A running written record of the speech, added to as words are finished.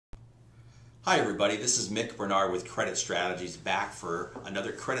Hi everybody, this is Mick Bernard with Credit Strategies, back for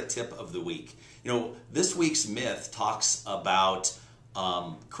another credit tip of the week. You know, this week's myth talks about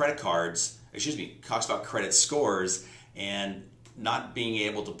talks about credit scores and not being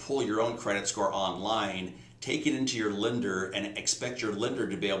able to pull your own credit score online, take it into your lender and expect your lender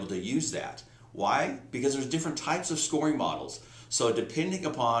to be able to use that. Why? Because there's different types of scoring models. So depending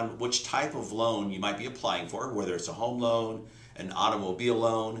upon which type of loan you might be applying for, whether it's a home loan, an automobile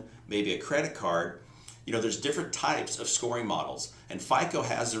loan, maybe a credit card, you know, there's different types of scoring models. And FICO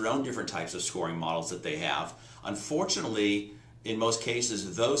has their own different types of scoring models that they have. Unfortunately, in most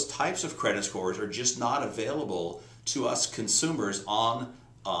cases, those types of credit scores are just not available to us consumers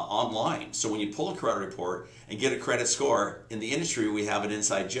online. So when you pull a credit report and get a credit score, in the industry we have an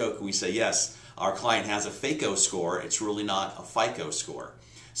inside joke. We say, yes, our client has a FAKO score. It's really not a FICO score.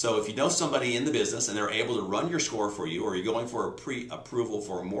 So if you know somebody in the business and they're able to run your score for you, or you're going for a pre-approval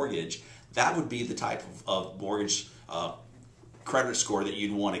for a mortgage, that would be the type of mortgage credit score that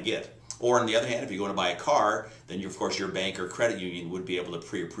you'd want to get. Or on the other hand, if you're going to buy a car, then of course your bank or credit union would be able to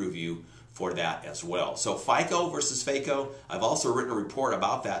pre-approve you for that as well. So FICO versus FAKO, I've also written a report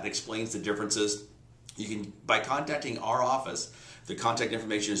about that explains the differences. You can, by contacting our office, the contact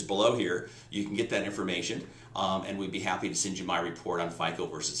information is below here, you can get that information, and we'd be happy to send you my report on FICO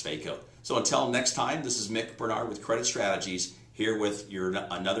versus FAKO. So until next time, this is Mick Bernard with Credit Strategies, here with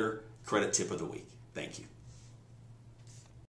another credit tip of the week. Thank you.